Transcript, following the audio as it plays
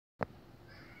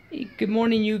Hey, good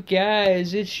morning, you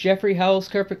guys. It's Jeffrey Howells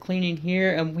Carpet Cleaning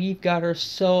here, and we've got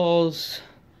ourselves,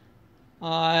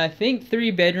 I think,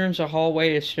 3 bedrooms, a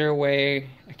hallway, a stairway,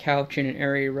 a couch, and an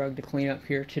area rug to clean up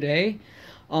here today.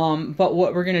 But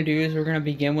what we're gonna do is we're gonna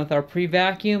begin with our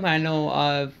pre-vacuum. I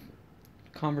know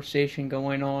conversation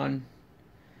going on,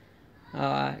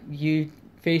 you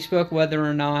Facebook, whether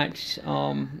or not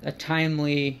a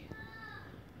timely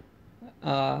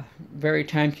very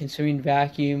time-consuming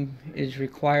vacuum is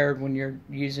required when you're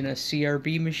using a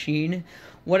CRB machine.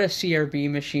 What a CRB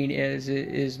machine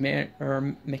is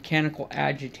mechanical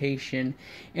agitation,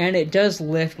 and it does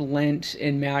lift lint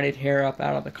and matted hair up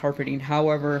out of the carpeting.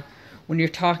 However, when you're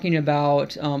talking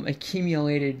about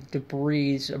accumulated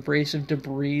debris, abrasive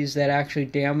debris that actually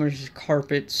damages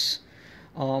carpets,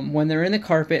 when they're in the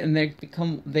carpet and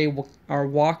they are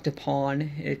walked upon,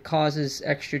 it causes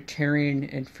extra tearing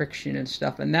and friction and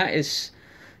stuff, and that is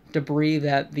debris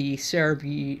that the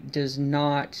CRB does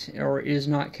not or is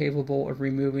not capable of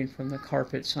removing from the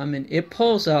carpet. So I mean, it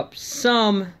pulls up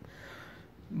some,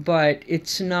 but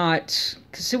it's not.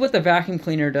 Cause see, what the vacuum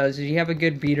cleaner does is you have a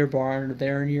good beater bar under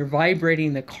there, and you're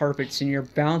vibrating the carpets, and you're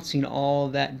bouncing all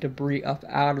that debris up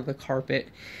out of the carpet,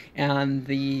 and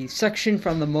the suction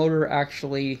from the motor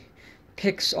actually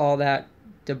picks all that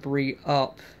debris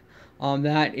up.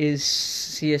 That is,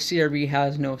 see, a CRB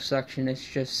has no suction. It's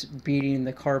just beating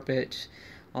the carpet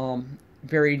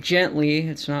very gently.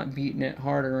 It's not beating it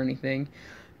hard or anything.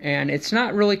 And it's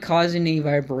not really causing any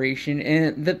vibration,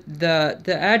 and the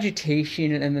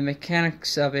agitation and the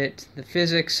mechanics of it, the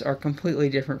physics, are completely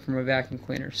different from a vacuum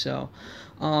cleaner. So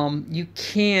you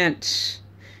can't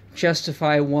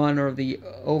justify one or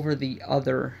over the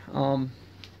other.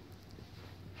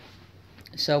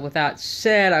 So with that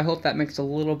said, I hope that makes a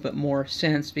little bit more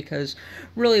sense, because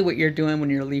really what you're doing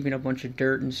when you're leaving a bunch of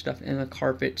dirt and stuff in the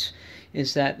carpet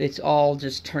is that it's all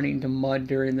just turning to mud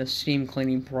during the steam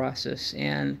cleaning process,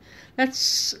 and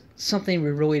that's something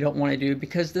we really don't want to do,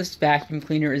 because this vacuum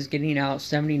cleaner is getting out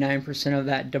 79% of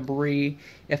that debris,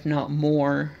 if not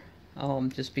more,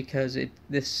 just because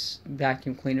this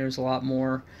vacuum cleaner is a lot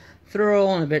more thorough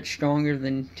and a bit stronger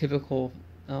than typical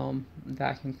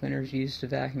vacuum cleaners used to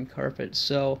vacuum carpets.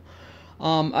 So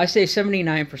I say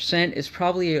 79% is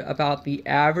probably about the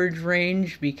average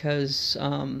range, because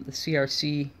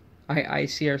the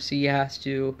ICRC has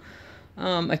to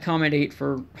accommodate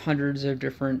for hundreds of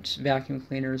different vacuum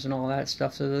cleaners and all that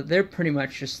stuff, so they're pretty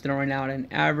much just throwing out an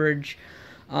average.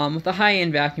 With a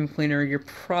high-end vacuum cleaner, you're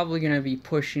probably going to be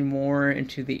pushing more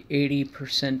into the 80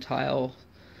 percentile,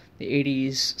 the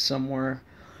 80s somewhere.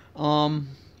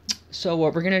 So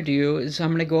what we're going to do is I'm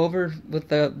going to go over with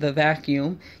the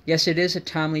vacuum. Yes, it is a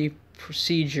timely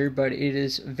procedure, but it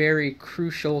is very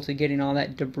crucial to getting all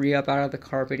that debris up out of the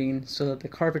carpeting so that the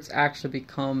carpets actually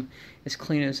become as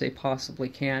clean as they possibly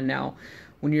can. Now,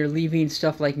 when you're leaving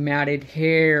stuff like matted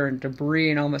hair and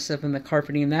debris and all that stuff in the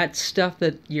carpeting, that's stuff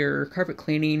that your carpet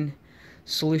cleaning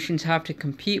solutions have to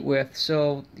compete with.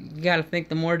 So you got to think,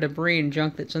 the more debris and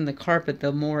junk that's in the carpet,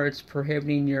 the more it's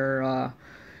prohibiting your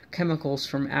chemicals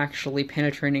from actually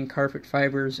penetrating carpet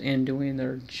fibers and doing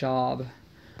their job.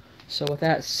 So with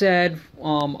that said,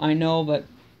 I know that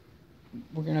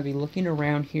we're going to be looking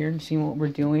around here and seeing what we're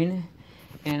doing,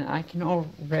 and I can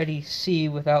already see,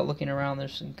 without looking around,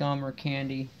 there's some gum or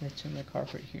candy that's in the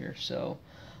carpet here. So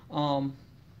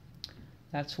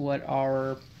that's what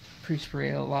our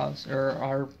pre-spray allows, or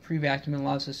our pre-vacuum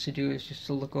allows us to do, is just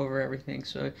to look over everything.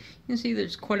 So you can see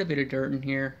there's quite a bit of dirt in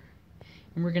here,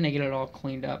 and we're going to get it all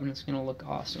cleaned up, and it's going to look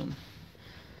awesome.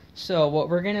 So what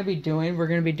we're going to be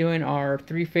doing our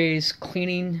 3-phase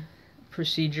cleaning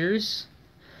procedures.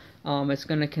 It's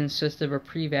going to consist of a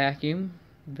pre-vacuum,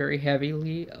 very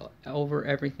heavily over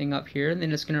everything up here, and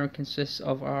then it's going to consist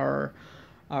of our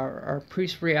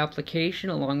pre-spray application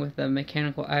along with the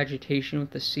mechanical agitation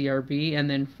with the CRB, and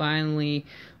then finally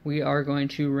we are going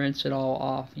to rinse it all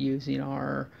off using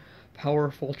our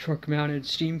powerful truck-mounted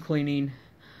steam cleaning.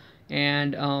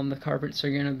 And the carpets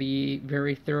are going to be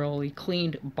very thoroughly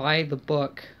cleaned by the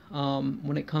book.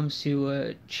 When it comes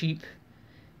to cheap,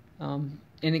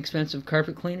 inexpensive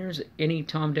carpet cleaners, any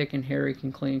Tom, Dick, and Harry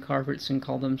can clean carpets and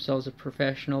call themselves a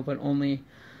professional, but only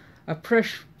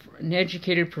an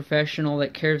educated professional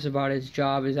that cares about his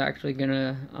job is actually going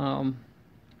to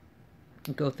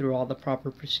go through all the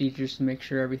proper procedures to make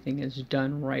sure everything is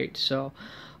done right. So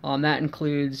that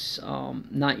includes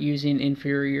not using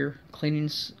inferior cleaning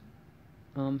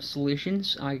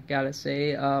solutions. I gotta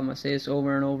say, I say this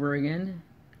over and over again.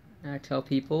 I tell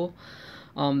people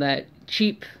that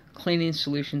cheap cleaning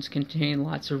solutions contain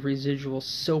lots of residual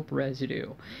soap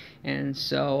residue, and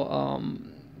so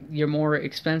your more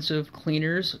expensive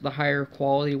cleaners, the higher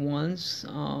quality ones,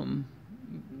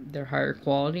 they're higher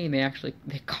quality, and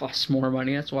they cost more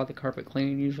money. That's why the carpet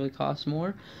cleaning usually costs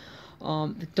more.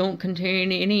 Don't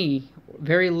contain any,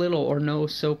 very little or no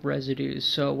soap residues.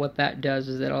 So what that does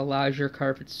is it allows your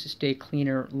carpets to stay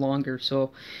cleaner longer.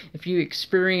 So if you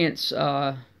experience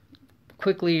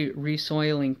quickly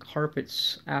resoiling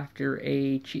carpets after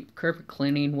a cheap carpet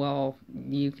cleaning, well,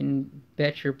 you can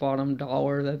bet your bottom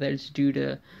dollar that that's due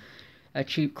to a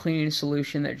cheap cleaning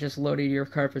solution that just loaded your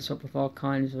carpets up with all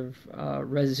kinds of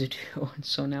residue.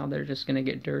 So now they're just going to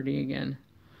get dirty again.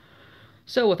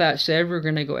 So with that said, we're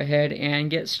going to go ahead and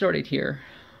get started here.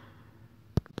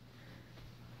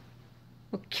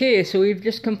 Okay, so we've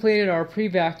just completed our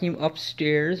pre-vacuum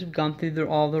upstairs. We've gone through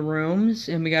all the rooms,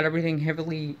 and we got everything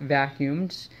heavily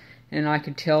vacuumed. And I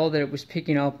could tell that it was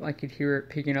picking up, I could hear it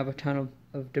picking up a ton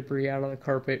of debris out of the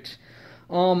carpet.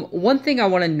 One thing I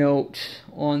want to note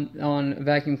on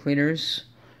vacuum cleaners,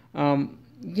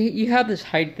 you have this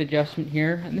height adjustment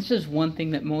here, and this is one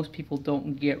thing that most people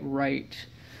don't get right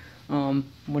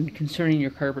when concerning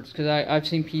your carpets, because I've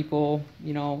seen people,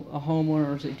 you know,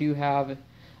 homeowners that do have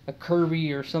a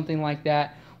Kirby or something like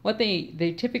that. What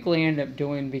they typically end up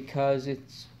doing, because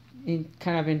it's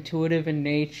kind of intuitive in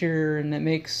nature and that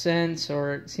makes sense,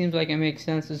 or it seems like it makes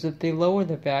sense, is that they lower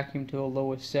the vacuum to a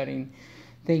lowest setting,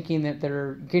 thinking that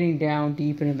they're getting down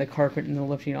deep into the carpet and they're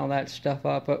lifting all that stuff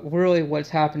up. But really what's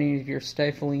happening is you're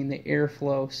stifling the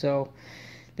airflow. So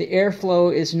the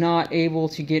airflow is not able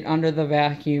to get under the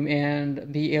vacuum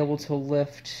and be able to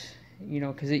lift, you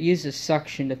know, because it uses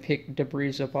suction to pick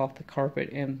debris up off the carpet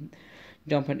and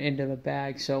dump it into the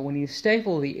bag. So when you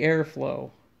stifle the airflow,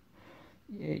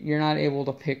 you're not able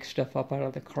to pick stuff up out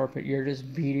of the carpet. You're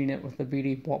just beating it with the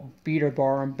beater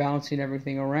bar and bouncing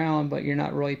everything around, but you're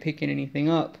not really picking anything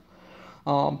up.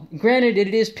 Granted,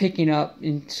 it is picking up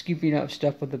and scooping up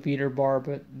stuff with the beater bar,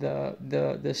 but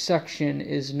the suction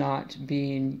is not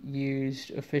being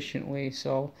used efficiently,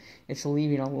 so it's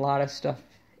leaving a lot of stuff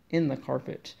in the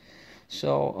carpet.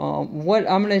 So what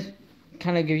I'm going to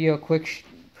kind of give you a quick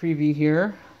preview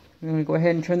here. I'm going to go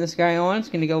ahead and turn this guy on. It's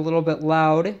going to go a little bit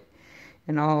loud,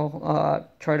 and I'll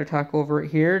try to talk over it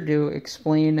here to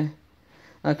explain.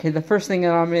 Okay, the first thing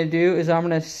that I'm going to do is I'm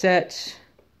going to set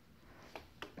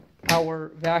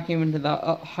our vacuum into the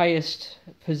highest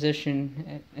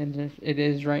position, and it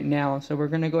is right now. So we're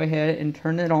going to go ahead and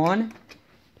turn it on.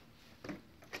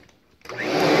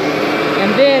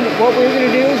 And then what we're going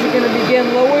to do is we're going to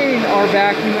begin lowering our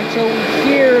vacuum until we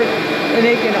hear and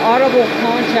make an audible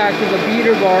contact with the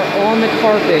beater bar on the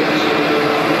carpet.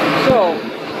 So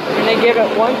we're going to give it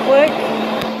 1 click,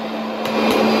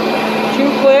 2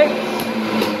 clicks.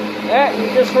 You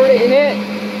just heard it in it.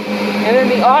 And then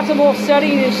the optimal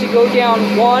setting is to go down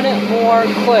 1 more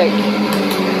click.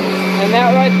 And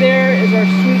that right there is our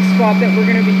sweet spot that we're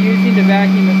going to be using to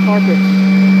vacuum the carpet.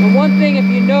 And one thing, if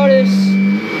you notice,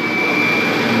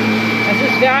 as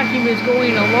this vacuum is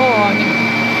going along,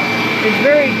 it's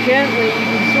very gently. You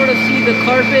can sort of see the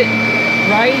carpet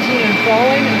rising and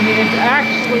falling. I mean, it's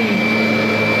actually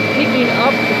picking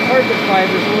up the carpet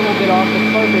fibers a little bit off the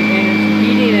carpet, and it's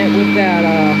beating it with that,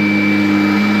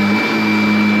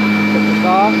 put this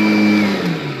off.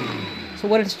 So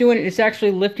what it's doing, it's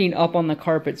actually lifting up on the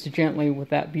carpets gently with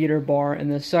that beater bar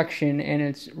and the suction, and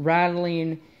it's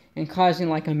rattling and causing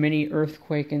like a mini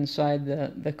earthquake inside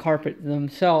the carpet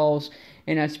themselves,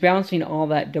 and it's bouncing all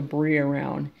that debris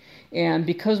around. And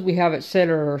because we have it set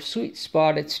at our sweet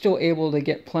spot, it's still able to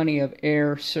get plenty of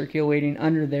air circulating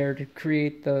under there to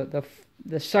create the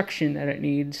suction that it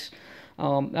needs.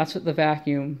 That's what the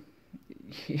vacuum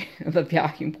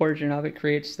portion of it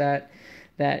creates, that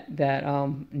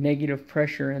negative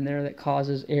pressure in there that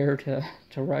causes air to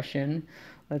rush in.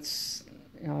 I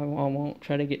won't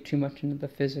try to get too much into the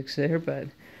physics there, but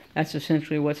that's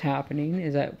essentially what's happening,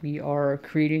 is that we are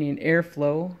creating an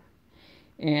airflow,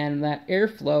 and that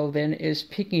airflow then is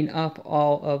picking up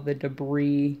all of the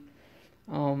debris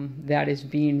that is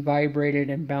being vibrated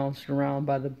and bounced around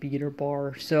by the beater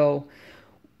bar. So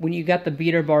when you got the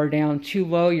beater bar down too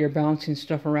low, you're bouncing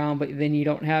stuff around, but then you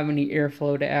don't have any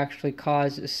airflow to actually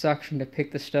cause the suction to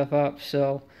pick the stuff up.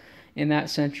 So in that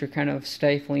sense, you're kind of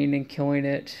stifling and killing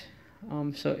it.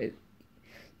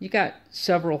 You got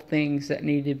several things that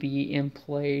need to be in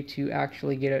play to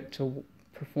actually get it to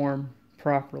perform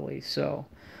properly. So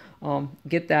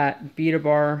get that beater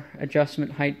bar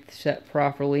adjustment height set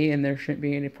properly, and there shouldn't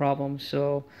be any problems.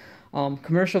 So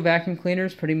commercial vacuum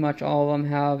cleaners, pretty much all of them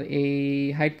have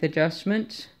a height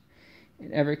adjustment.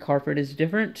 Every carpet is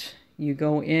different. You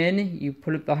go in, you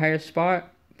put up the highest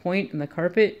spot point in the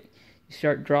carpet, you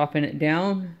start dropping it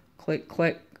down, click,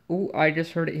 click, ooh, I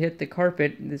just heard it hit the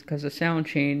carpet. It's because the sound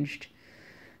changed.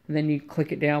 And then you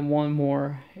click it down one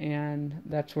more, and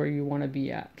that's where you want to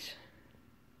be at.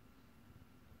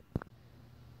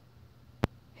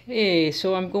 Hey,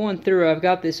 so I'm going through, I've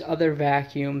got this other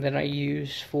vacuum that I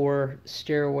use for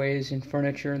stairways and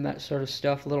furniture and that sort of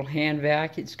stuff. A little hand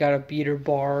vac. It's got a beater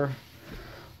bar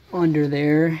under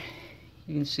there.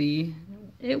 You can see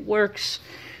it works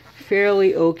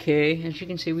fairly okay. As you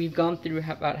can see, we've gone through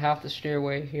about half the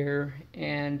stairway here,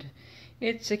 and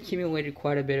it's accumulated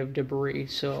quite a bit of debris.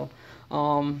 So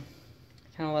kind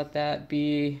of let that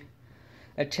be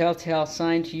a telltale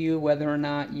sign to you whether or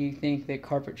not you think that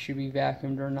carpet should be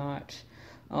vacuumed or not.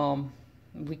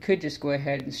 We could just go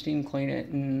ahead and steam clean it,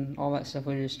 and all that stuff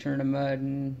would just turn to mud,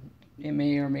 and it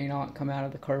may or may not come out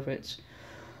of the carpets.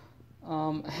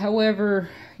 However,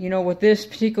 you know, with this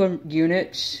particular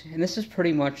unit, and this is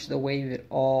pretty much the way that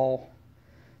all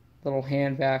little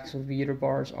hand vacs with beater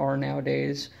bars are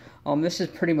nowadays, this is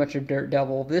pretty much a dirt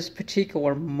devil. This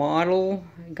particular model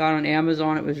I got on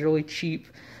Amazon. It was really cheap,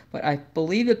 but I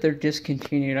believe that they're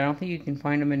discontinued. I don't think you can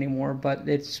find them anymore, but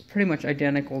it's pretty much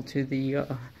identical to the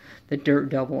Dirt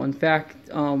Devil. In fact,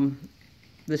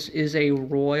 this is a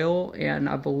Royal, and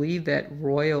I believe that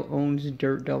Royal owns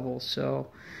Dirt Devil, so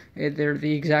they're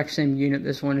the exact same unit.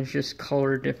 This one is just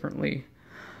colored differently.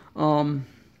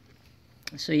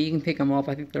 So you can pick them up.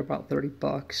 I think they're about $30,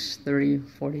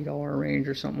 $30-$40 range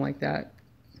or something like that.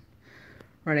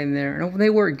 Right in there. And they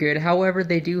work good. However,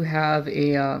 they do have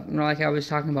a, like I was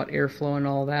talking about airflow and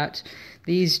all that.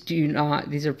 These do not.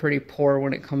 These are pretty poor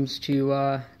when it comes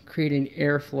to creating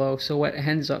airflow. So what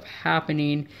ends up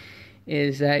happening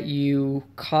is that you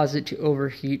cause it to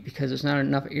overheat because there's not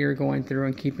enough air going through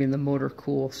and keeping the motor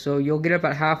cool. So you'll get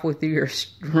about halfway through your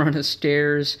run of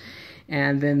stairs,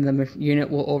 and then the unit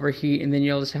will overheat, and then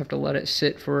you'll just have to let it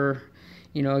sit for,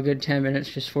 you know, a good 10 minutes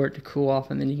just for it to cool off,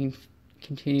 and then you can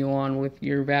continue on with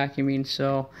your vacuuming.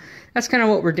 So that's kind of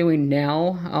what we're doing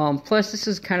now. Plus, this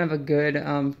is kind of a good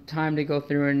time to go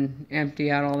through and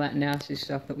empty out all that nasty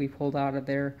stuff that we pulled out of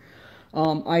there.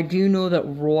 I do know that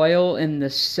Royal in the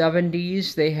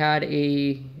 70s, they had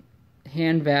a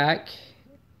hand vac.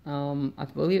 I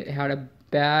believe it had a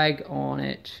bag on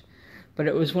it, but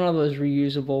it was one of those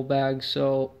reusable bags,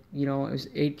 so, you know, it was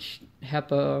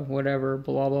HEPA, whatever,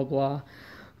 blah, blah, blah.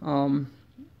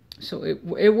 So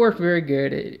it worked very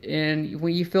good, and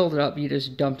when you filled it up, you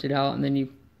just dumped it out, and then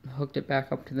you hooked it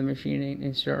back up to the machine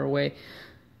and started away.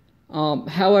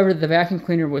 However, the vacuum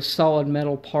cleaner was solid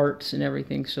metal parts and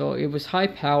everything, so it was high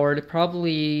powered.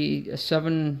 Probably a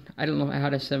 7, I don't know, it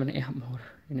had a 7 amp motor.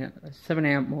 You know, a 7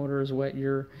 amp motor is what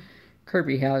your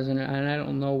Kirby has in it, and I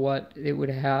don't know what it would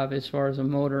have as far as a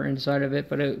motor inside of it,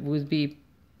 but it would be,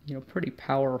 you know, pretty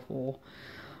powerful.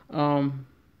 And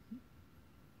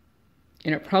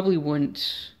it probably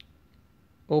wouldn't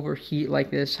overheat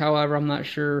like this. However, I'm not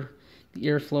sure the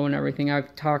airflow and everything.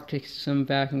 I've talked to some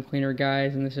vacuum cleaner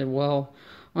guys, and they said, well,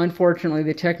 unfortunately,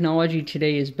 the technology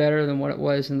today is better than what it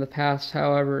was in the past.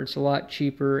 However, it's a lot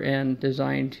cheaper and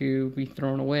designed to be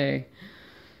thrown away.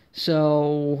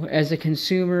 So, as a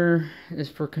consumer, as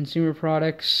for consumer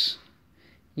products,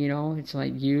 you know, it's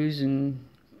like use and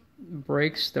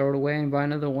breaks, throw it away and buy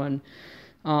another one.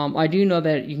 I do know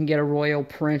that you can get a Royal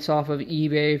print off of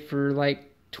eBay for like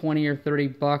 $20 or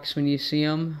 $30 when you see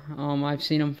them. I've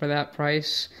seen them for that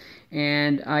price,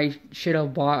 and I should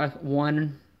have bought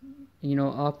one, you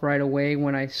know, up right away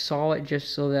when I saw it,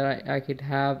 just so that I could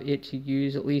have it to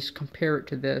use, at least compare it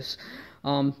to this.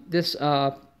 This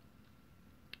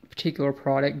particular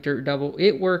product, Dirt Devil,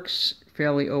 it works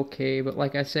fairly okay, but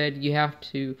like I said, you have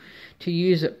to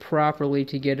use it properly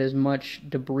to get as much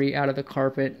debris out of the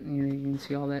carpet. You know, you can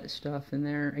see all that stuff in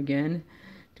there again.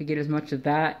 To get as much of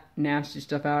that nasty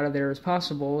stuff out of there as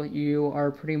possible, you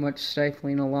are pretty much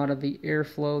stifling a lot of the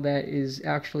airflow that is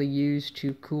actually used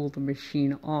to cool the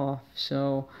machine off.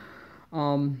 So,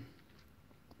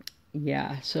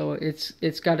 yeah, so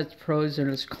it's got its pros and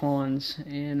its cons,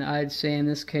 and I'd say in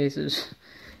this case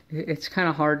it's kind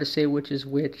of hard to say which is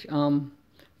which.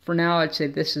 For now, I'd say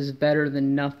this is better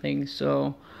than nothing.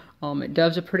 So, it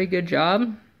does a pretty good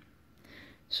job.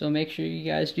 So make sure you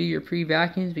guys do your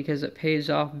pre-vacuums, because it pays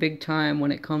off big time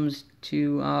when it comes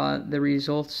to the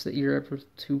results that you're able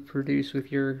to produce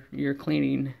with your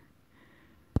cleaning.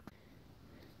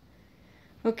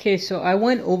 Okay, so I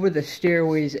went over the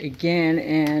stairways again,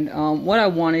 and what I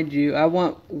wanted to do, I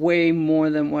want way more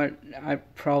than what I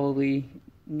probably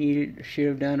needed, should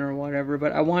have done, or whatever,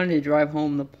 but I wanted to drive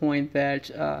home the point that,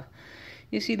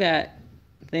 you see that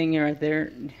thing right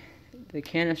there? The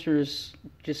canister is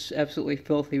just absolutely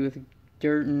filthy with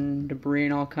dirt and debris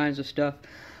and all kinds of stuff.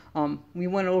 We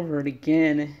went over it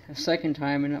again a second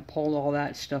time and it pulled all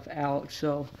that stuff out.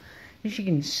 So as you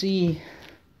can see,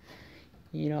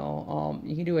 you know,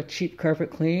 you can do a cheap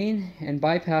carpet cleaning and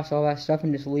bypass all that stuff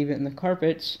and just leave it in the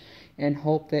carpets and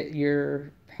hope that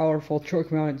your powerful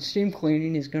torque mounted steam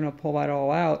cleaning is going to pull that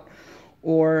all out.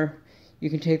 Or you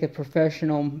can take the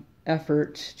professional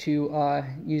effort to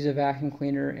use a vacuum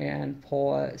cleaner and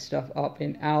pull stuff up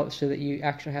and out so that you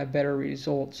actually have better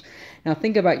results. Now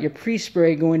think about your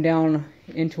pre-spray going down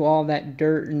into all that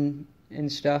dirt and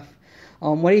stuff.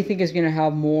 What do you think is going to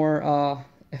have more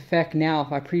effect now,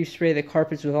 if I pre-spray the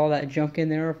carpets with all that junk in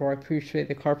there, or if I pre-spray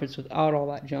the carpets without all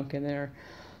that junk in there?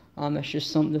 That's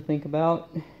just something to think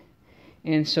about.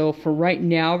 And so for right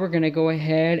now, we're going to go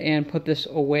ahead and put this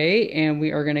away, and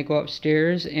we are going to go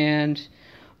upstairs, and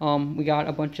we got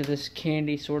a bunch of this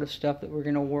candy sort of stuff that we're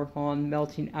going to work on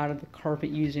melting out of the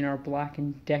carpet using our Black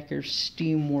 & Decker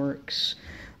Steamworks.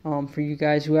 For you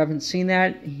guys who haven't seen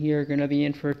that, you're going to be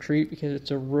in for a treat because it's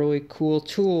a really cool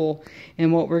tool.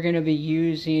 And what we're going to be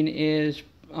using is,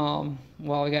 well,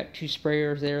 I got two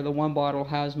sprayers there. The one bottle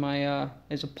has my,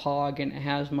 is a POG, and it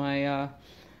has my,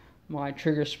 my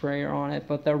trigger sprayer on it.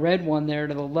 But the red one there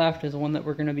to the left is the one that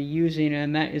we're going to be using,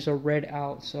 and that is a red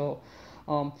out. So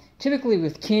typically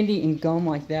with candy and gum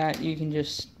like that, you can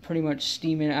just pretty much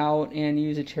steam it out and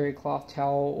use a terry cloth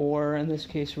towel, or in this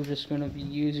case we're just going to be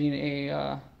using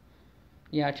a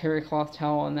terry cloth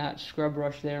towel and that scrub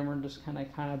brush there, and we're just kind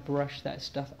of brush that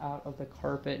stuff out of the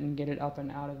carpet and get it up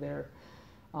and out of there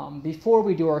before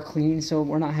we do our clean, so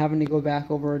we're not having to go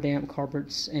back over our damp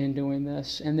carpets and doing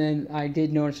this. And then I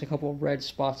did notice a couple of red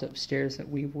spots upstairs that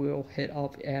we will hit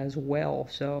up as well,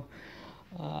 so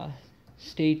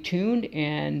stay tuned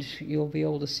and you'll be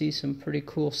able to see some pretty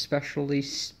cool specialty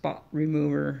spot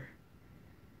remover.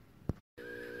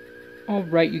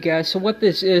 Alright you guys, so what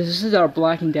this is our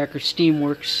Black & Decker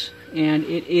Steamworks, and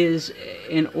it is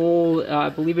an old, I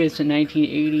believe it's a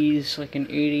 1980s, like an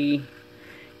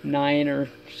 89 or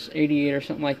 88 or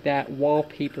something like that,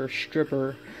 wallpaper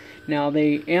stripper. Now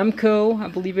the Amco, I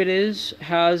believe it is,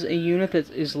 has a unit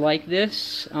that is like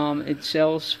this.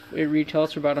 It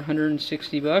retails for about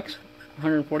 160 bucks,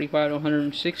 145 to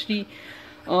 160.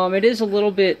 It is a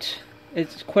little bit,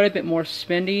 it's quite a bit more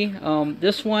spendy.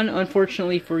 This one,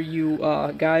 unfortunately for you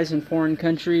guys in foreign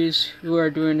countries who are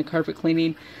doing the carpet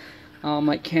cleaning,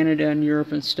 like Canada and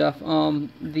Europe and stuff,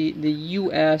 the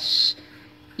US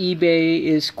eBay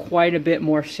is quite a bit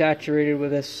more saturated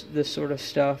with this sort of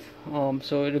stuff,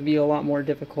 so it'll be a lot more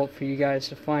difficult for you guys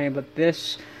to find. But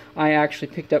this I actually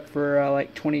picked up for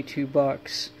like 22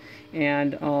 bucks,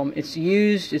 and it's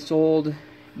used, it's old,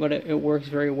 but it works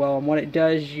very well. And what it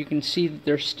does, you can see that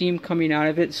there's steam coming out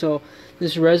of it. So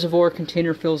this reservoir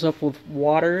container fills up with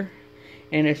water,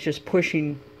 and it's just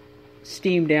pushing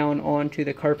steam down onto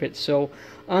the carpet. So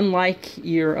unlike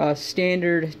your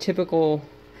standard typical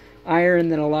iron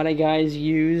that a lot of guys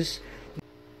use.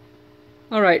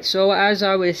 Alright, so as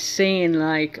I was saying,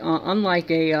 like unlike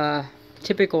a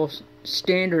typical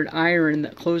standard iron,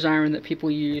 that clothes iron that people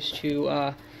use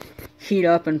to heat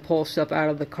up and pull stuff out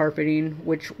of the carpeting,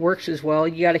 which works as well,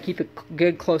 you got to keep a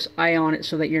good close eye on it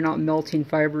so that you're not melting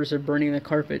fibers or burning the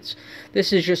carpets.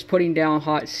 This is just putting down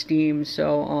hot steam,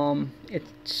 so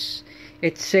it's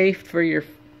safe for your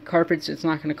carpets. It's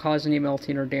not going to cause any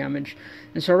melting or damage.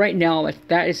 And so right now, like,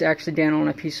 that is actually down on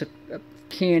a piece of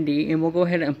candy, and we'll go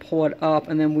ahead and pull it up,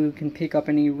 and then we can pick up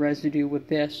any residue with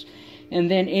this.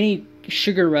 And then any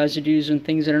sugar residues and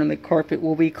things that are on the carpet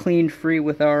will be cleaned free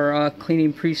with our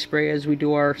cleaning pre-spray as we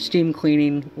do our steam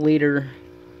cleaning later.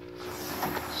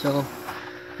 So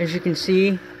as you can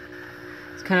see,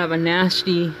 it's kind of a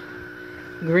nasty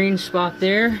green spot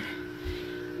there.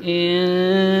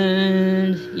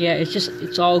 And yeah,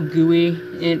 it's all gooey,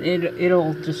 and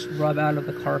it'll just rub out of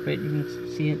the carpet. You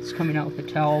can see it's coming out with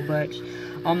the towel, but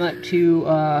I'm not too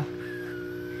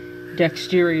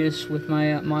dexterous with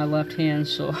my left hand,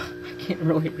 so I can't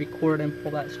really record and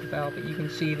pull that stuff out. But you can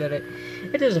see that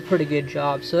it does a pretty good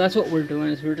job. So that's what we're doing,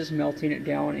 is we're just melting it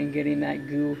down and getting that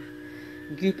goop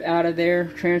out of there,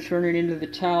 transferring it into the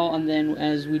towel, and then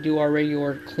as we do our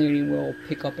regular cleaning, we'll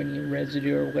pick up any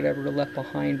residue or whatever left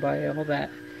behind by all that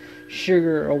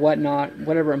sugar or whatnot,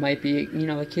 whatever it might be. You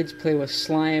know, the kids play with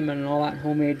slime and all that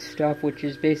homemade stuff, which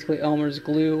is basically Elmer's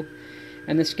glue,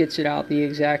 and this gets it out the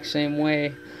exact same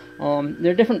way.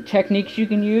 There are different techniques you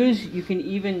can use. You can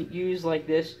even use like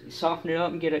this, soften it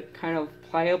up and get it kind of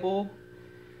pliable,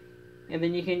 and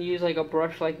then you can use like a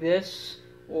brush like this,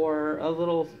 or a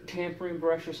little tampering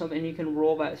brush or something, and you can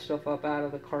roll that stuff up out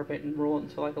of the carpet and roll it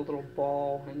into like a little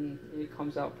ball, and it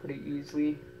comes out pretty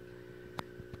easily.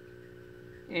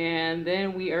 And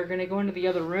then we are going to go into the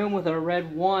other room with our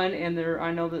red one, and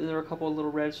I know that there are a couple of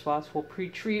little red spots. We'll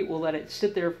pre-treat, we'll let it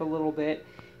sit there for a little bit,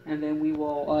 and then we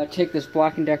will take this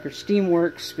Black & Decker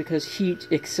Steamworks, because heat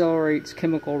accelerates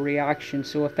chemical reaction.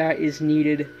 So if that is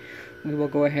needed, we will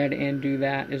go ahead and do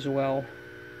that as well.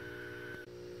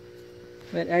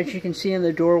 But as you can see in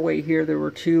the doorway here, there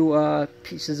were two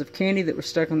pieces of candy that were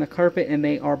stuck on the carpet, and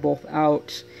they are both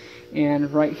out.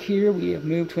 And right here we have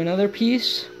moved to another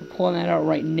piece. We're pulling that out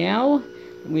right now.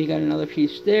 We got another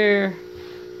piece there,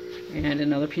 and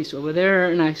another piece over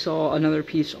there, and I saw another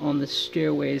piece on the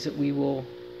stairways that we will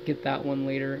get that one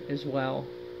later as well.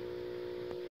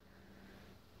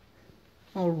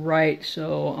 Alright,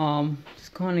 so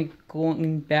just kind of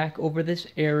going back over this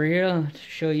area to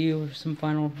show you some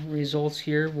final results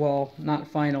here. Well, not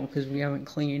final because we haven't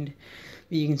cleaned.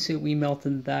 But you can see we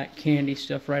melted that candy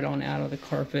stuff right on out of the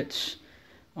carpets.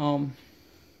 You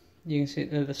can see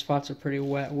that the spots are pretty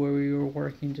wet where we were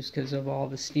working just because of all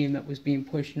the steam that was being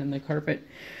pushed in the carpet.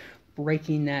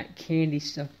 Breaking that candy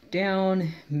stuff down,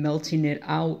 melting it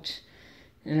out,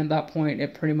 and at that point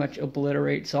it pretty much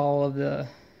obliterates all of the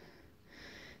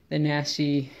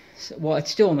nasty, well,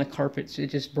 it's still on the carpets, it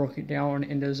just broke it down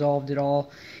and dissolved it all,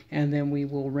 and then we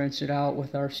will rinse it out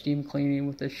with our steam cleaning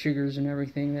with the sugars and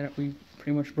everything that we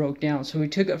pretty much broke down. So we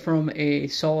took it from a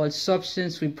solid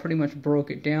substance, we pretty much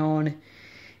broke it down,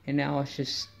 and now it's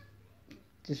just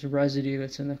residue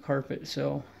that's in the carpet.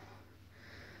 So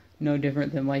no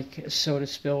different than like a soda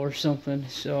spill or something.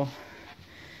 So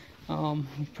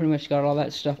we pretty much got all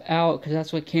that stuff out, because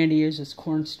that's what candy is. It's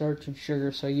cornstarch and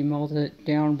sugar. So you melt it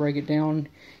down, break it down,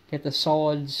 get the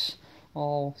solids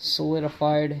all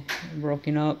solidified and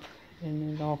broken up,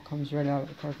 and it all comes right out of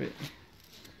the carpet.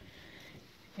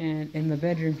 And in the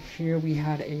bedroom here we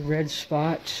had a red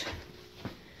spot.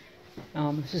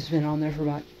 This has been on there for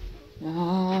about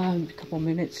a couple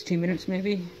minutes, 2 minutes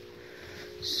maybe.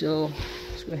 So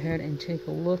let's go ahead and take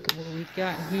a look at what we've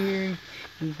got here.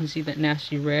 You can see that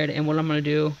nasty red, and what I'm going to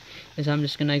do is I'm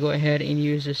just going to go ahead and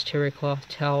use this terry cloth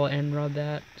towel and rub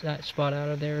that spot out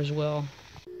of there as well.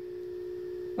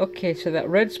 Okay, so that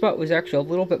red spot was actually a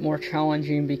little bit more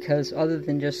challenging, because other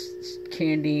than just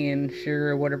candy and sugar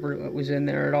or whatever was in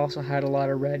there, it also had a lot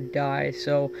of red dye.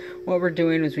 So what we're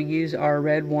doing is we use our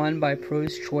red one by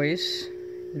Pro's Choice.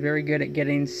 Very good at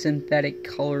getting synthetic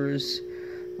colors,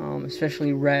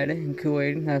 especially red and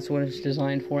Kool-Aid. That's what it's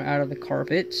designed for, out of the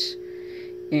carpets.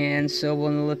 And so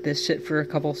we'll let this sit for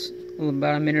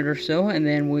about a minute or so, and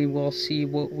then we will see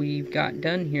what we've got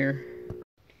done here.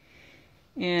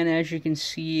 And as you can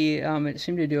see, it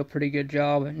seemed to do a pretty good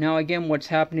job. Now again, what's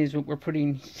happening is we're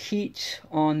putting heat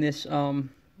on this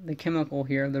the chemical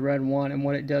here, the red one, and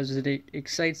what it does is it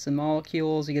excites the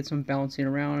molecules, it gets them bouncing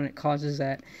around, and it causes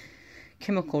that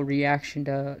chemical reaction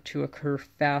to occur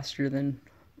faster than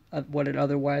what it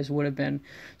otherwise would have been.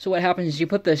 So what happens is you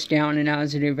put this down, and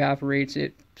as it evaporates,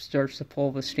 it starts to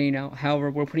pull the stain out. However,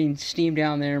 we're putting steam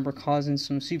down there, and we're causing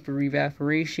some super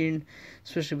evaporation,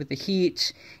 especially with the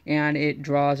heat, and it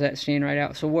draws that stain right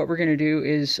out. So what we're going to do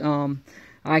is,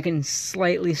 I can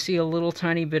slightly see a little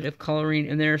tiny bit of coloring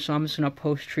in there, so I'm just going to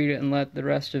post-treat it and let the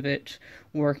rest of it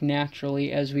work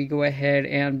naturally as we go ahead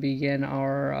and begin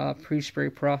our pre-spray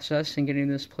process and getting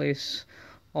this place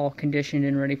all conditioned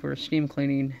and ready for steam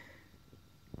cleaning.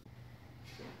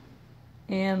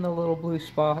 And the little blue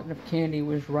spot of candy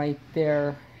was right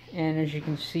there, and as you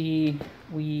can see,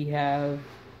 we have,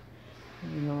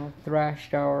 you know,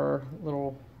 thrashed our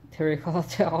little terry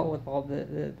cloth towel with all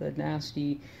the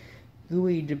nasty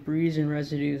gooey debris and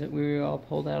residues that we all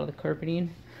pulled out of the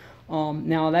carpeting.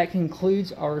 Now that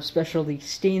concludes our specialty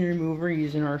stain remover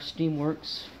using our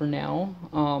Steamworks for now.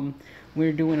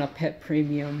 We're doing a pet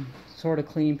premium sort of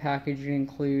clean package. It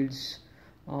includes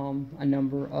a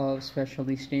number of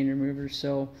specialty stain removers,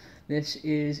 so this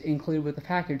is included with the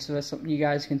package. So that's something you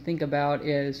guys can think about,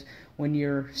 is when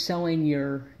you're selling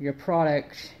your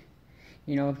product,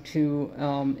 you know, to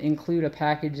include a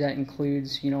package that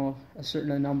includes, you know, a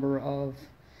certain number of,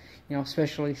 you know,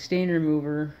 specialty stain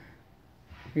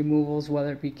removals,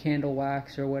 whether it be candle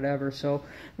wax or whatever. So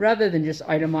rather than just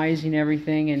itemizing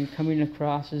everything and coming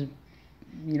across as,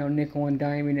 you know, nickel and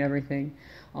diming everything,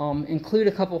 include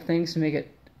a couple things to make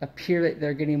it appear that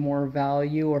they're getting more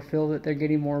value, or feel that they're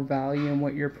getting more value in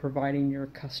what you're providing your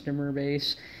customer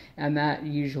base, and that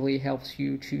usually helps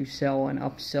you to sell and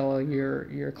upsell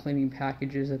your cleaning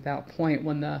packages at that point,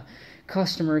 when the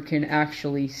customer can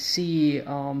actually see,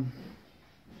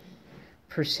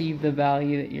 perceive the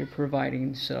value that you're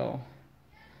providing. So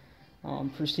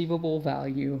perceivable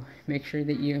value, make sure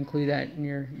that you include that in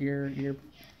your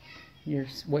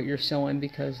what you're selling,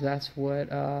 because that's what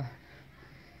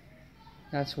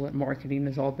That's what marketing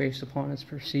is all based upon, is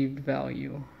perceived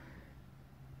value.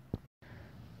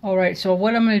 Alright, so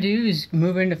what I'm going to do is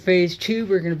move into phase 2.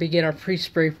 We're going to begin our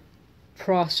pre-spray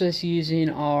process using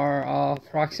our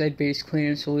peroxide-based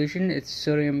cleaning solution. It's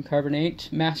sodium carbonate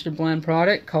master blend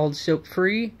product called Soap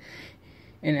Free,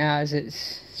 and as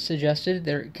it's suggested,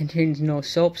 there contains no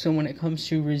soap, so when it comes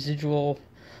to residual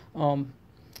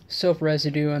soap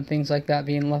residue and things like that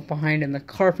being left behind in the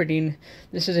carpeting,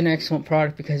 this is an excellent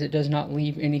product because it does not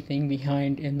leave anything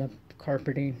behind in the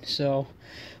carpeting. So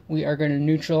we are going to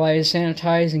neutralize,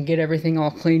 sanitize, and get everything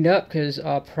all cleaned up, because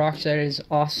peroxide is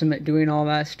awesome at doing all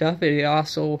that stuff.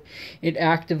 It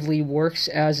actively works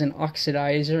as an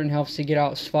oxidizer and helps to get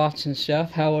out spots and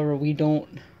stuff. However,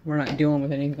 we're not dealing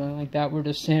with anything like that. We're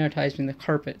just sanitizing the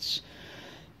carpets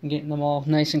and getting them all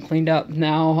nice and cleaned up.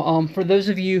 Now, for those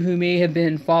of you who may have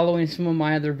been following some of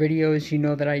my other videos, you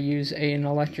know that I use an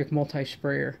electric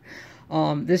multi-sprayer.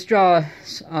 This draws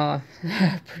a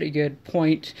pretty good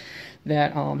point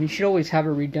that you should always have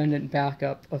a redundant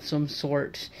backup of some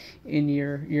sort in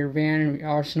your van and your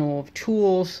arsenal of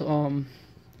tools.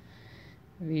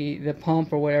 The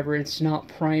pump or whatever, it's not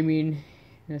priming,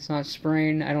 it's not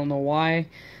spraying. I don't know why,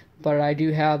 but I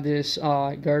do have this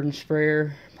garden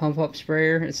sprayer, pump up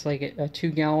sprayer. It's like a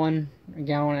 2-gallon, a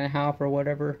gallon and a half or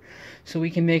whatever. So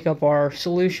we can make up our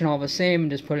solution all the same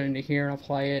and just put it into here and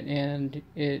apply it, and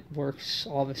it works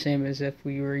all the same as if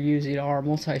we were using our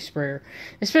multi-sprayer.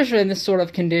 Especially in this sort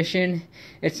of condition,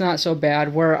 it's not so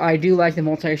bad. Where I do like the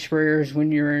multi-sprayers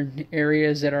when you're in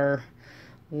areas that are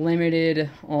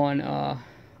limited on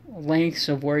lengths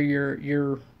of where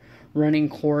you're running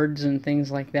cords and things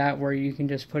like that, where you can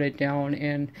just put it down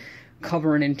and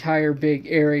cover an entire big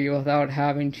area without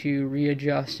having to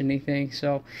readjust anything.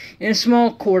 So in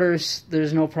small quarters,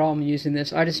 there's no problem using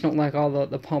this. I just don't like all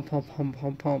the pump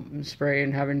and spray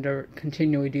and having to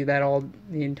continually do that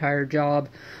the entire job.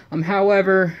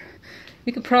 However,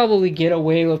 you could probably get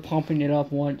away with pumping it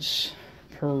up once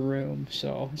per room,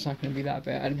 so it's not going to be that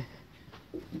bad.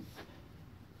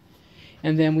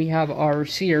 And then we have our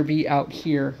CRB out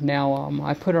here. Now,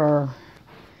 I put our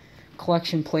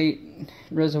collection plate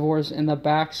reservoirs in the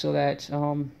back so that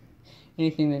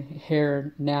anything that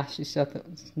hair, nasty stuff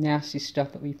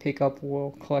that we pick up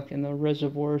will collect in the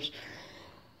reservoirs.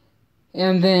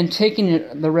 And then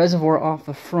taking the reservoir off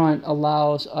the front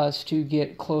allows us to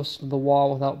get close to the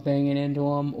wall without banging into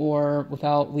them, or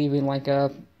without leaving like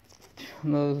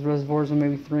those reservoirs are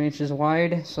maybe 3 inches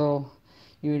wide. So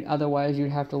otherwise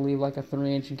you'd have to leave like a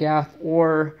 3-inch gap,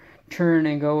 or turn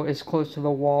and go as close to the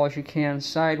wall as you can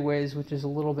sideways, which is a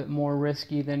little bit more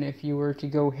risky than if you were to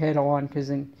go head on, because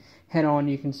in head on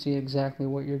you can see exactly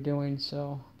what you're doing.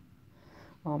 So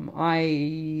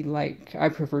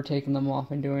I prefer taking them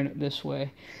off and doing it this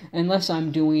way, unless I'm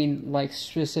doing like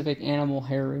specific animal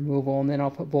hair removal, and then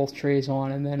I'll put both trays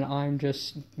on, and then I'm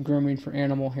just grooming for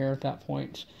animal hair at that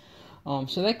point.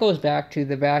 So that goes back to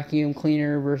the vacuum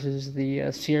cleaner versus the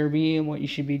CRB, and what you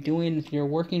should be doing if you're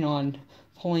working on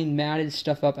pulling matted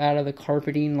stuff up out of the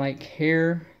carpeting like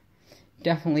hair.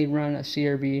 Definitely run a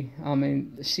CRB.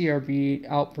 The CRB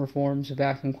outperforms a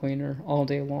vacuum cleaner all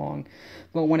day long.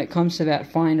 But when it comes to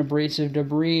that fine abrasive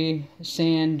debris,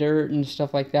 sand, dirt, and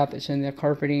stuff like that that's in the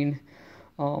carpeting,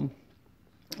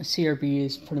 CRB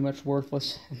is pretty much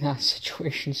worthless in that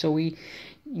situation. So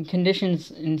in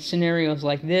conditions, in scenarios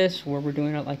like this, where we're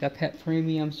doing it like a pet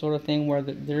premium sort of thing, where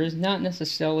there is not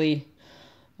necessarily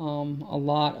a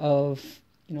lot of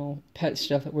pet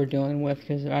stuff that we're dealing with,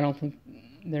 because I don't think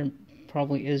there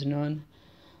probably is none,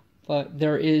 but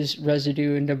there is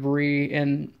residue and debris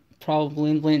and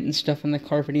probably lint and stuff in the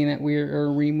carpeting that we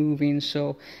are removing.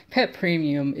 So pet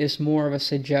premium is more of a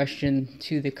suggestion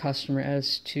to the customer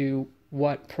as to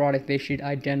what product they should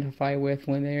identify with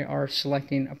when they are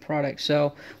selecting a product.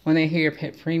 So when they hear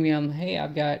pet premium, hey,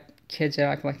 I've got kids that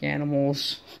act like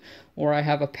animals, or I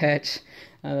have a pet,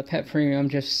 the pet premium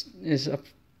just is a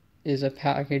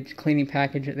cleaning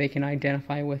package that they can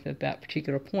identify with at that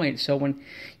particular point. So when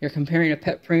you're comparing a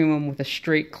pet premium with a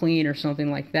straight clean or something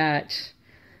like that,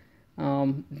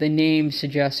 the name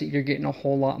suggests that you're getting a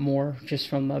whole lot more just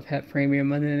from the pet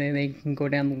premium, and then they can go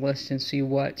down the list and see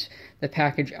what the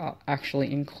package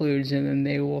actually includes, and then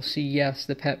they will see, yes,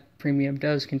 the pet premium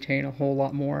does contain a whole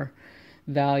lot more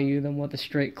value than what the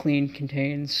straight clean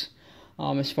contains.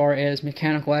 As far as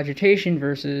mechanical agitation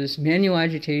versus manual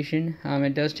agitation,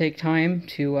 it does take time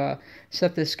to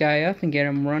set this guy up and get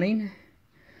him running.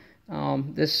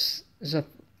 This is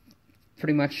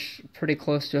pretty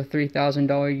close to a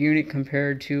 $3,000 unit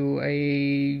compared to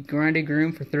a grinded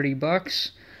groom for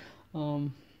 $30.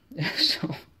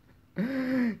 So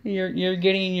You're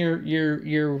getting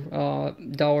your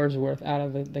dollars worth out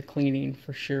of the cleaning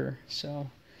for sure. So,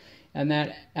 and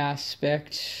that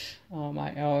aspect,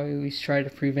 I always try to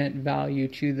prevent value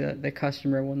to the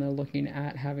customer when they're looking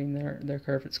at having their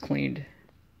carpets cleaned.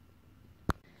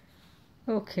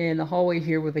 Okay, in the hallway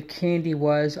here where the candy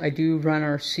was, I do run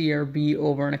our CRB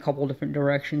over in a couple different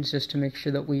directions just to make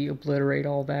sure that we obliterate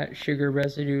all that sugar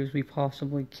residue as we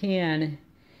possibly can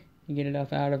and get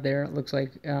enough out of there. It looks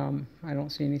like I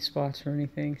don't see any spots or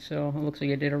anything, so it looks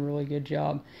like I did a really good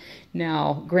job.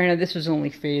 Now, granted, this is only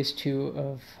phase 2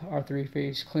 of our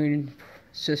 3-phase cleaning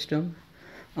system.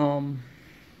 I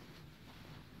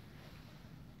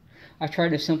tried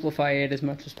to simplify it as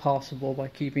much as possible by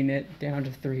keeping it down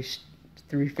to three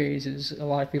phases. A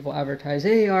lot of people advertise,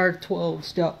 hey, our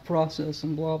 12-step process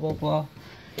and blah, blah, blah.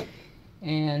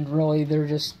 And really, they're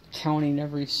just counting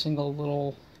every single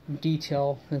little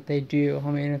detail that they do.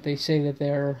 I mean, if they say that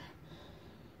they're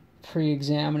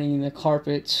pre-examining the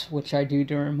carpets, which I do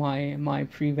during my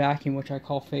pre-vacuum, which I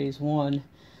call phase 1,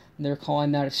 they're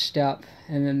calling that a step.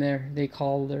 And then they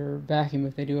call their vacuum,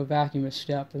 if they do a vacuum, a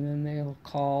step. And then they'll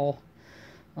call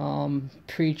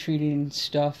pre-treating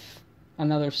stuff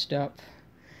another step,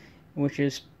 which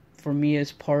is, for me,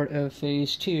 is part of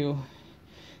phase 2.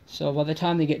 So by the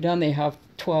time they get done, they have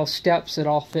 12 steps that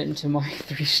all fit into my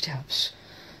 3 steps.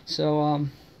 So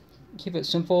keep it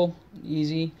simple,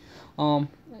 easy.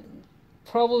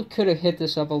 Probably could have hit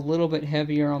this up a little bit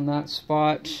heavier on that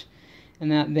spot and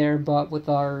that there, but with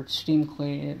our steam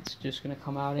clean, it's just going to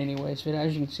come out anyways. But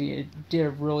as you can see, it did a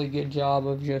really good job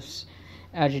of just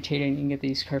agitating and get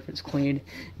these carpets cleaned.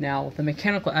 Now, with the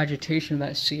mechanical agitation of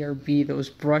that CRB, those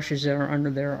brushes that are under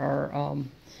there are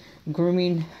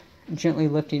grooming, gently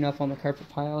lifting up on the carpet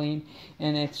piling,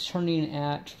 and it's turning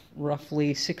at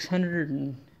roughly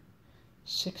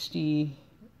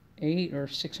 668 or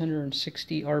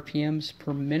 660 RPMs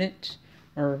per minute,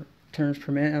 or turns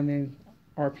per minute. I mean,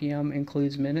 RPM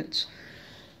includes minutes.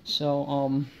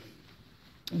 So,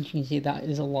 you can see that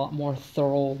is a lot more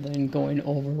thorough than going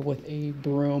over with a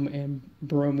broom and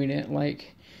brooming it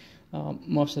like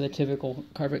most of the typical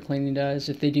carpet cleaning does.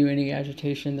 If they do any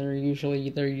agitation, they're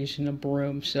using a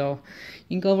broom. So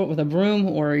you can go over it with a broom,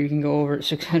 or you can go over it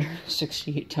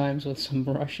 668 times with some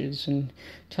brushes and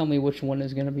tell me which one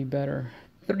is going to be better.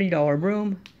 $30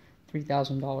 broom,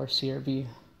 $3,000 CRB.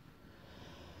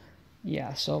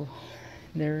 Yeah, so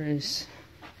there is.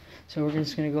 So we're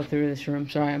just going to go through this room.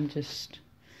 Sorry, I'm just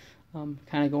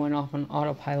kind of going off on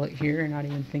autopilot here and not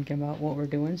even thinking about what we're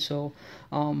doing. So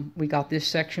we got this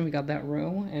section, we got that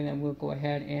room, and then we'll go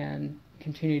ahead and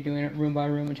continue doing it room by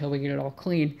room until we get it all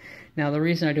clean. Now, the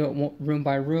reason I do it room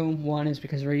by room, 1 is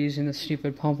because we're using the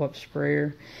stupid pump-up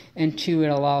sprayer, and 2, it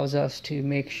allows us to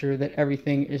make sure that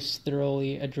everything is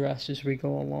thoroughly addressed as we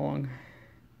go along.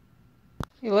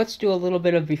 Okay, let's do a little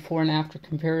bit of before and after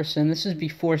comparison. This is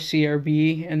before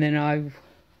CRB, and then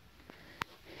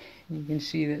you can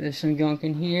see that there's some gunk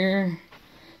in here.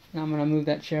 Now I'm going to move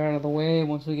that chair out of the way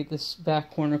once we get this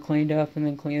back corner cleaned up, and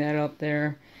then clean that up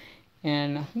there.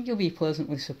 And I think you'll be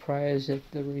pleasantly surprised at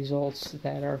the results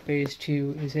that our phase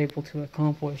 2 is able to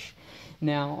accomplish.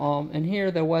 Now, and here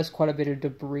there was quite a bit of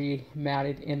debris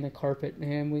matted in the carpet,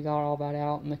 and we got all that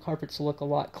out, and the carpets look a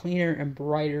lot cleaner and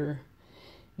brighter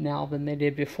now than they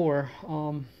did before.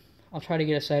 I'll try to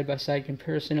get a side-by-side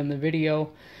comparison in the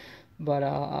video. But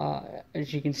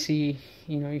as you can see,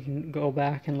 you can go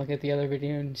back and look at the other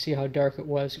video and see how dark it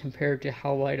was compared to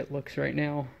how light it looks right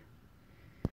now.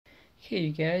 Okay,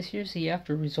 you guys, here's the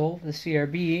after result of the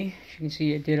CRB. As you can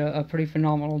see, it did a pretty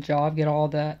phenomenal job. Get all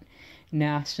that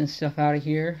nast and stuff out of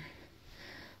here.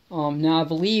 Now, I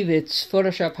believe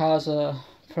Photoshop has a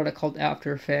product called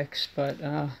After Effects, but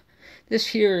this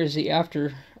here is the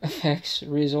After Effects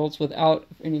results without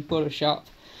any Photoshop.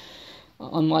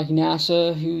 Unlike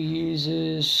NASA, who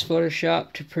uses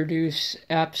Photoshop to produce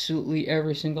absolutely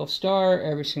every single star,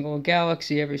 every single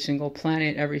galaxy, every single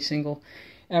planet,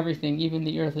 everything, even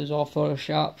the Earth is all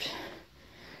Photoshopped.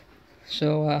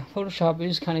 So Photoshop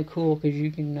is kind of cool because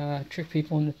you can trick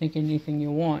people into thinking anything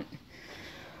you want.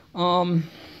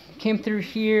 Came through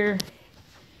here,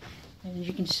 and as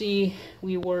you can see,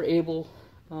 we were able.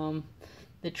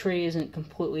 The tray isn't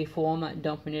completely full. I'm not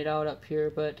dumping it out up here,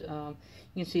 but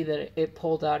you can see that it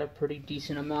pulled out a pretty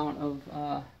decent amount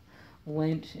of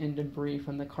lint and debris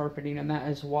from the carpeting, and that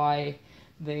is why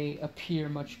they appear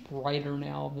much brighter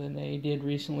now than they did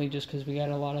recently, just because we got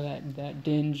a lot of that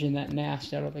dinge and that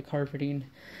nast out of the carpeting.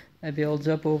 That builds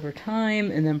up over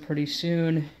time, and then pretty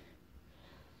soon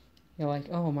you're like,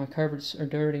 oh, my carpets are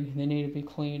dirty, they need to be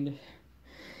cleaned.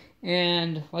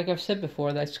 And like I've said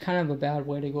before, that's kind of a bad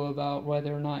way to go about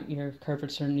whether or not your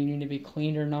carpets are needing to be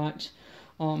cleaned or not.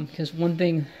 Because one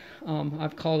thing,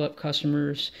 I've called up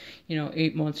customers,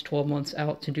 8 months, 12 months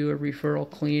out to do a referral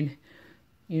clean,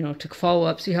 to follow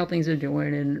up, see how things are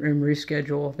doing, and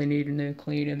reschedule if they need a new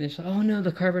clean. And they say, oh no,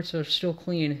 the carpets are still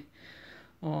clean.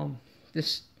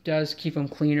 This does keep them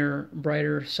cleaner,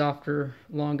 brighter, softer,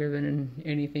 longer than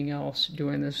anything else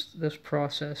doing this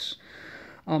process.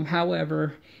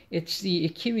 However, it's the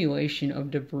accumulation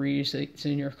of debris that's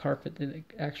in your carpet that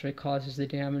actually causes the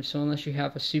damage. So unless you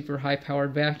have a super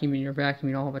high-powered vacuum and you're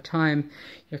vacuuming all the time,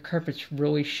 your carpets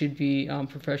really should be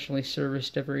professionally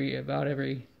serviced about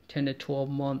every 10 to 12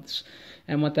 months.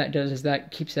 And what that does is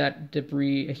that keeps that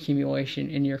debris accumulation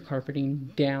in your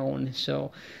carpeting down.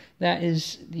 So that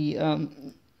is the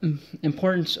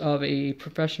importance of a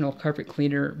professional carpet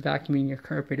cleaner vacuuming your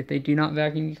carpet. If they do not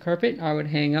vacuum your carpet, I would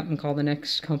hang up and call the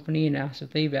next company and ask if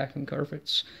they vacuum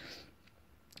carpets,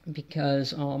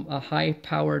 because a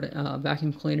high-powered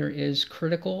vacuum cleaner is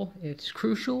critical. It's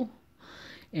crucial,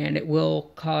 and it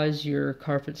will cause your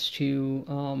carpets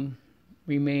to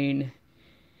remain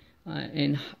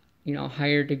in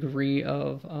higher degree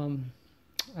of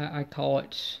I call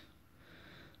it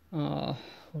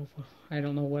I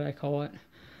don't know what I call it.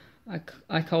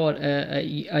 I call it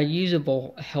a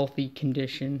usable, healthy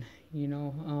condition,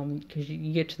 because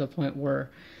you get to the point where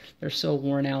they're so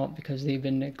worn out because they've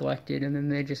been neglected, and then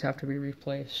they just have to be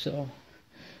replaced. So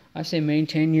I say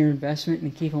maintain your investment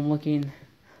and keep them looking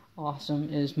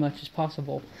awesome as much as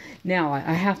possible. Now, I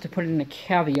have to put in a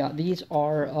caveat. These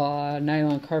are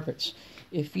nylon carpets.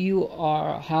 If you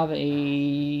have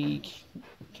a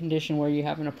condition where you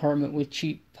have an apartment with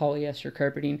cheap polyester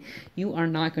carpeting, you are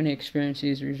not going to experience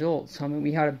these results. I mean,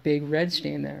 we had a big red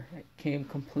stain there. It came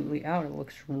completely out. It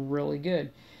looks really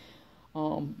good.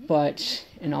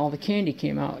 And all the candy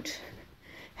came out.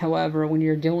 However, when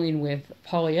you're dealing with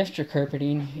polyester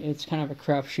carpeting, it's kind of a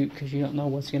crapshoot because you don't know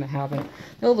what's going to happen.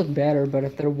 They'll look better, but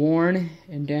if they're worn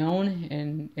and down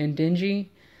and dingy,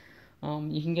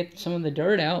 you can get some of the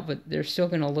dirt out, but they're still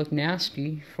going to look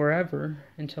nasty forever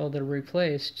until they're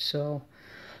replaced. So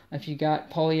if you got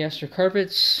polyester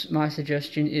carpets, my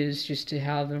suggestion is just to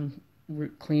have them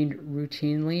cleaned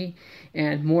routinely,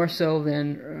 and more so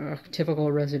than typical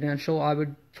residential. I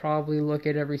would probably look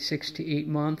at every 6 to 8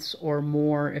 months or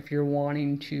more if you're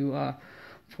wanting to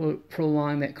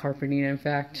prolong that carpeting. In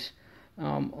fact,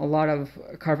 a lot of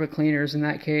carpet cleaners in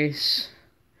that case,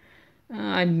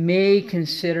 I may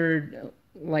consider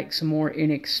like some more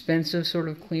inexpensive sort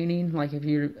of cleaning. Like if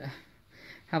you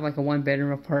have like a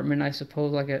one-bedroom apartment, I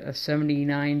suppose like a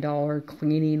 $79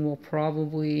 cleaning will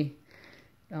probably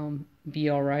be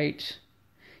all right.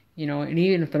 And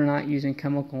even if they're not using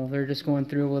chemical, they're just going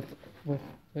through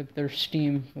with their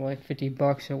steam, like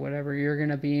 $50 or whatever, you're going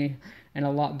to be in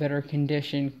a lot better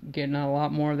condition, getting a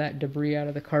lot more of that debris out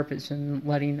of the carpets and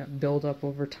letting it build up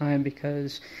over time,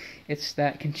 because it's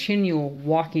that continual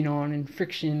walking on and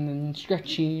friction and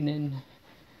stretching and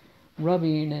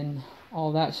rubbing and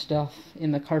all that stuff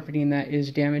in the carpeting that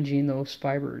is damaging those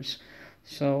fibers.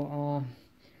 So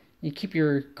you keep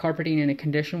your carpeting in a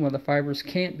condition where the fibers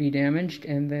can't be damaged,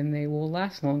 and then they will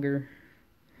last longer.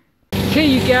 Okay,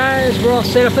 you guys, we're all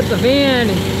set up at the van.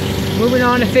 Moving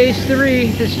on to phase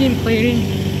 3, the steam cleaning.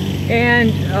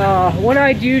 And what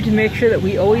I do to make sure that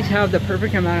we always have the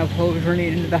perfect amount of hose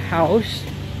running into the house,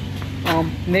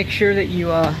 make sure that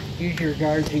you use your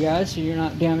guards, you guys, so you're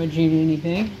not damaging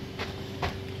anything.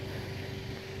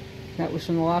 That was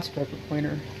from the last carpet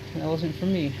cleaner. That wasn't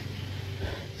from me.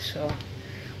 So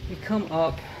we come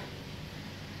up.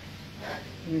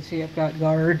 You can see I've got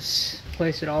guards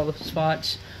placed at all the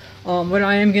spots. What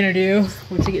I am going to do,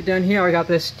 once I get done here, I got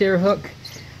this stair hook.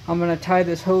 I'm going to tie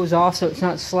this hose off so it's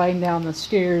not sliding down the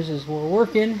stairs as we're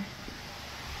working.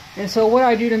 And so what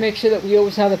I do to make sure that we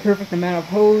always have the perfect amount of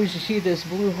hose, you see this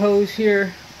blue hose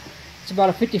here, it's about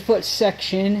a 50-foot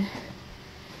section.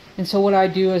 And so what I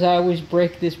do is I always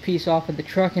break this piece off of the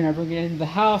truck and I bring it into the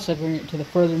house. I bring it to the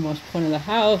furthermost point of the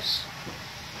house.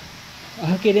 I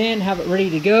hook it in, have it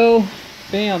ready to go.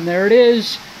 Bam, there it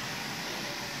is.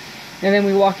 And then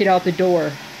we walk it out the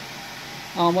door.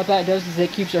 What that does is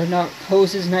it keeps our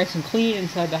hoses nice and clean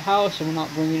inside the house, so we're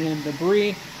not bringing in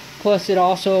debris. Plus it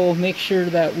also makes sure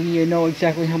that we know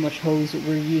exactly how much hose that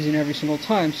we're using every single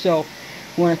time. So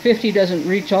when a 50 doesn't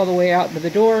reach all the way out to the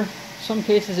door, some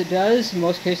cases it does, in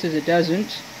most cases it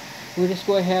doesn't, we just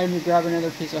go ahead and we grab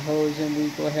another piece of hose and we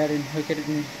go ahead and hook it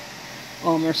in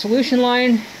our solution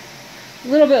line. A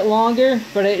little bit longer,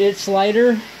 but it's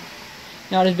lighter,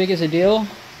 not as big as a deal.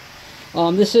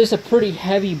 This is a pretty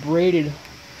heavy braided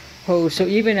hose. So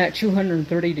even at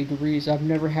 230 degrees, I've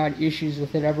never had issues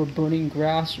with it ever burning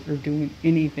grass or doing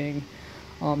anything.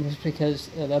 Just because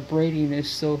the braiding is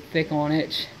so thick on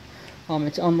it.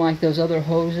 It's unlike those other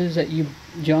hoses that you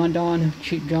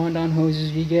cheap John Don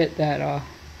hoses you get that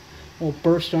will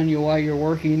burst on you while you're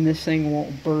working. This thing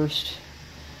won't burst.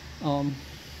 An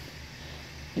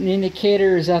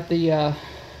indicator is that the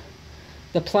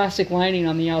plastic lining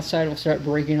on the outside will start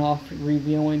breaking off,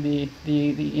 revealing the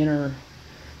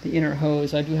inner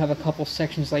hose. I do have a couple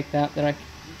sections like that I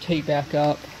take back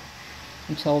up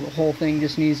until the whole thing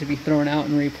just needs to be thrown out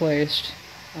and replaced.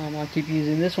 I'll keep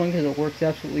using this one because it works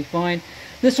absolutely fine.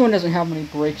 This one doesn't have many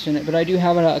breaks in it, but I do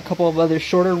have a couple of other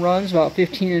shorter runs, about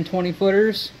 15 and 20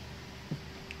 footers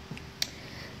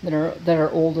that are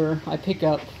older. I pick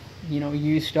up,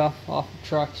 used stuff off of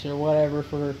trucks or whatever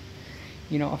for,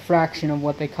 a fraction of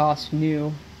what they cost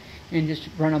new, and just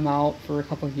run them out for a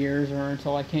couple of years or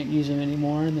until I can't use them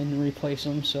anymore, and then replace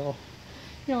them. So,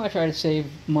 I try to save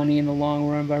money in the long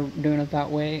run by doing it that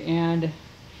way. And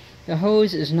the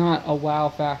hose is not a wow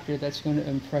factor that's going to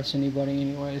impress anybody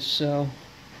anyways. So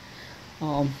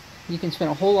you can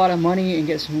spend a whole lot of money and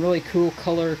get some really cool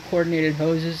color coordinated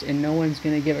hoses, and no one's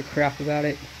going to give a crap about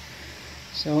it.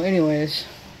 So anyways,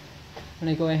 I'm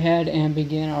going to go ahead and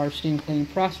begin our steam cleaning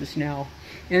process now.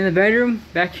 In the bedroom,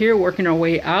 back here, working our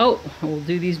way out. We'll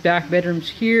do these back bedrooms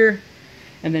here,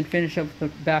 and then finish up the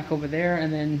back over there,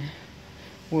 and then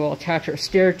we'll attach our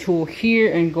stair tool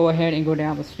here and go ahead and go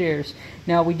down the stairs.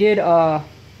 Now we did the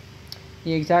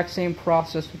exact same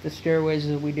process with the stairways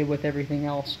as we did with everything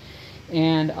else.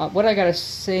 And what I gotta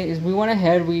say is we went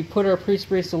ahead, we put our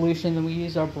pre-spray solution, then we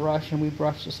used our brush and we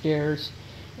brushed the stairs.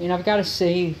 And I've gotta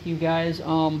say, you guys,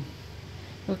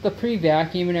 with the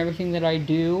pre-vacuum and everything that I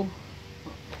do,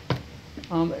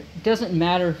 it doesn't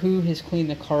matter who has cleaned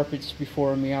the carpets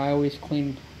before me. I always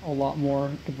clean a lot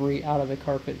more debris out of the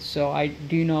carpets. So I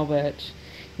do know that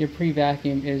your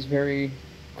pre-vacuum is very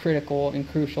critical and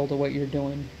crucial to what you're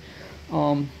doing.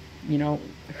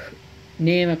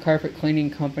 Name a carpet cleaning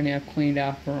company I've cleaned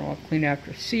after. I've cleaned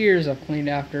after Sears, I've cleaned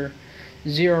after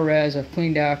Zero Res, I've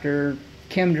cleaned after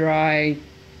Chem Dry,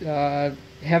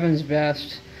 Heaven's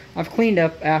Best. I've cleaned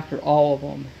up after all of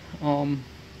them.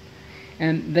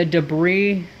 And the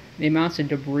debris, the amounts of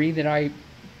debris that I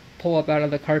pull up out of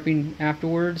the carpeting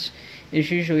afterwards is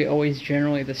usually always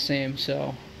generally the same.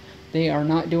 So they are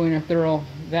not doing a thorough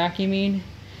vacuuming,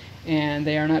 and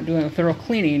they are not doing a thorough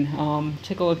cleaning.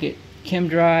 Take a look at Chem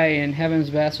Dry and Heaven's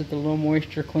Best with the low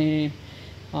moisture cleaning.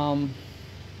 And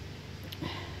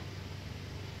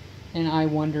I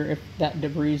wonder if that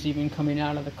debris is even coming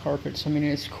out of the carpets. I mean,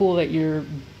 it's cool that you're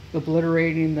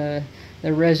obliterating the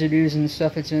residues and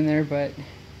stuff that's in there, but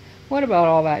what about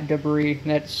all that debris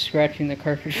that's scratching the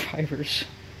carpet fibers?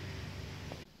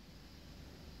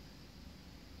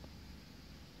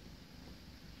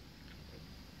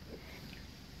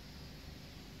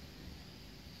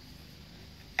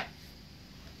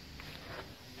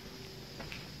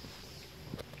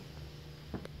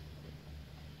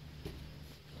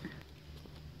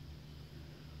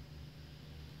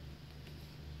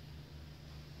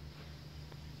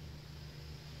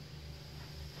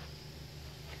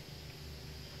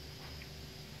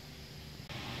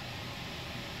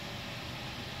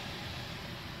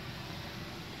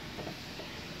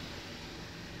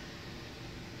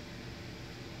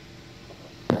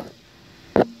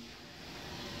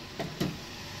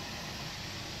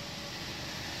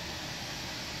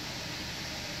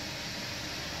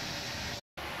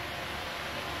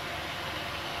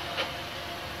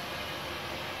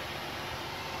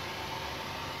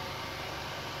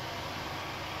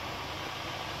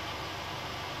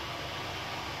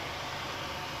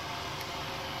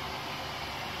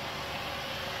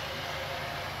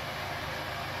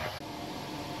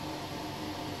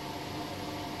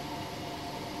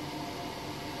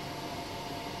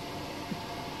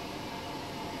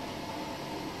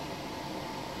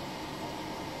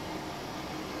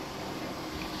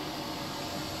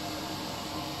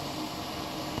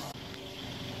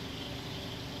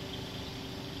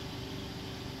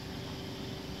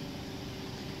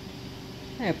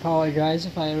 I apologize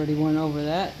if I already went over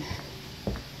that.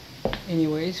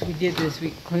 Anyways, we did this. We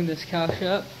cleaned this couch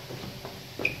up.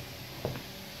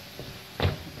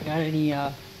 Got any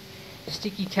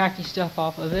sticky, tacky stuff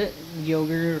off of it,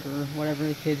 yogurt or whatever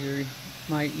the kids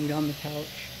might eat on the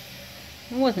couch.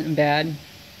 It wasn't bad.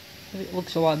 It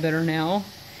looks a lot better now.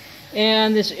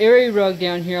 And this airy rug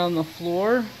down here on the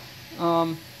floor,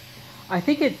 I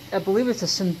believe it's a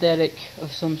synthetic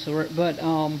of some sort, but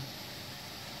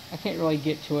I can't really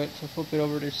get to it, so flip it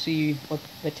over to see what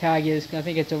the tag is. I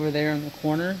think it's over there in the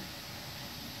corner.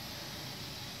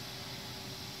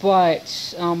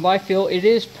 but I feel it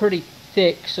is pretty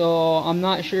thick, so I'm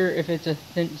not sure if it's a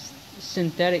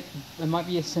synthetic. It might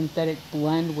be a synthetic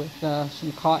blend with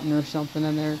some cotton or something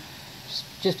in there,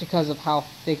 just because of how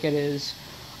thick it is.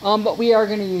 But we are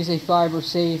going to use a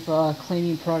fiber-safe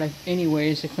cleaning product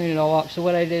anyways to clean it all up. So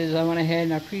what I did is I went ahead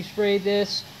and I pre-sprayed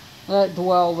this, let it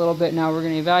dwell a little bit. Now we're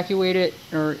going to evacuate it,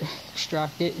 or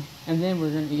extract it, and then we're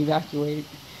going to evacuate it.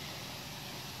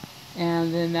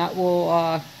 And then that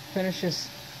will finish us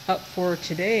up for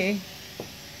today.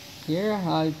 Here,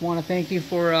 I want to thank you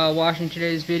for watching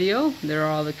today's video. There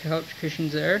are all the couch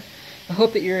cushions there. I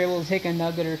hope that you're able to take a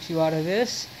nugget or two out of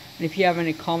this. And if you have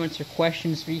any comments or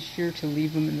questions, be sure to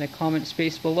leave them in the comment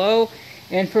space below.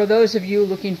 And for those of you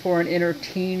looking for an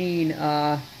entertaining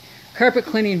carpet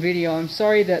cleaning video, I'm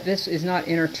sorry that this is not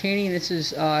entertaining. This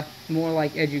is more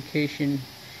like education,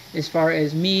 as far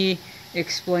as me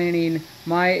explaining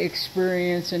my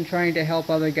experience and trying to help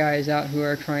other guys out who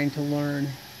are trying to learn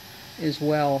as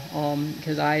well.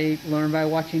 Because I learn by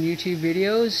watching YouTube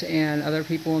videos and other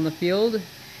people in the field.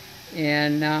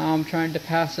 And now I'm trying to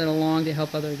pass it along to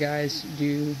help other guys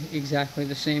do exactly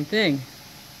the same thing.